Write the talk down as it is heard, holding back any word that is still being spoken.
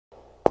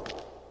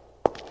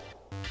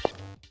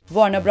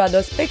Warner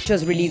Brothers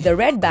Pictures released the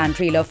Red Band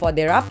trailer for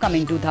their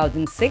upcoming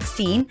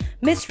 2016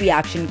 mystery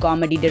action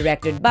comedy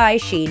directed by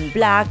Shane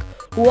Black,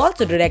 who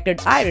also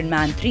directed Iron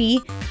Man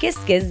 3: Kiss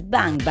Kiss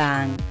Bang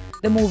Bang.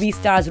 The movie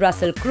stars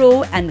Russell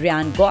Crowe and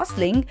Ryan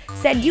Gosling.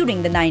 Set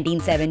during the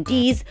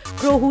 1970s,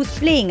 Crowe, who's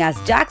playing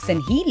as Jackson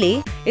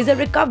Healy, is a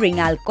recovering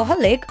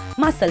alcoholic,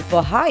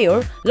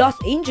 muscle-for-hire Los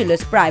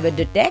Angeles private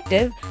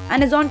detective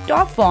and is on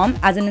top form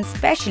as an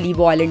especially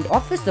violent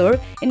officer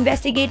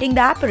investigating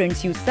the apparent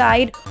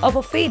suicide of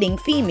a fading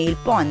female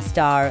porn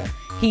star.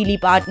 Healy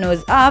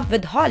partners up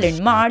with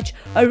Holland March,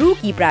 a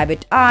rookie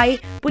private eye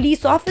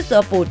police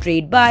officer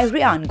portrayed by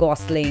Ryan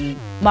Gosling.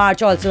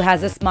 March also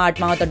has a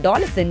smart-mouth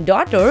adolescent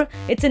daughter.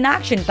 It's an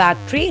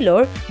action-packed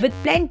trailer with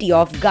plenty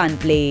of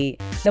gunplay.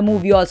 The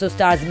movie also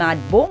stars Matt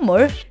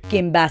Bomer,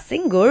 Kim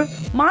Basinger,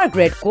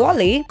 Margaret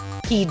Qualley,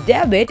 Keith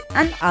David,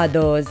 and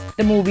others.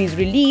 The movie's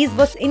release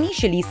was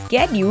initially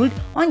scheduled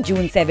on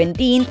June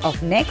 17th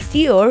of next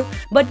year,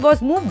 but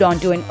was moved on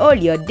to an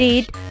earlier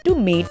date to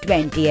May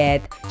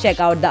 20th. Check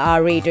out the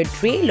R-rated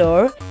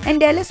trailer and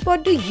tell us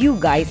what do you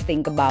guys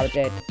think about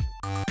it.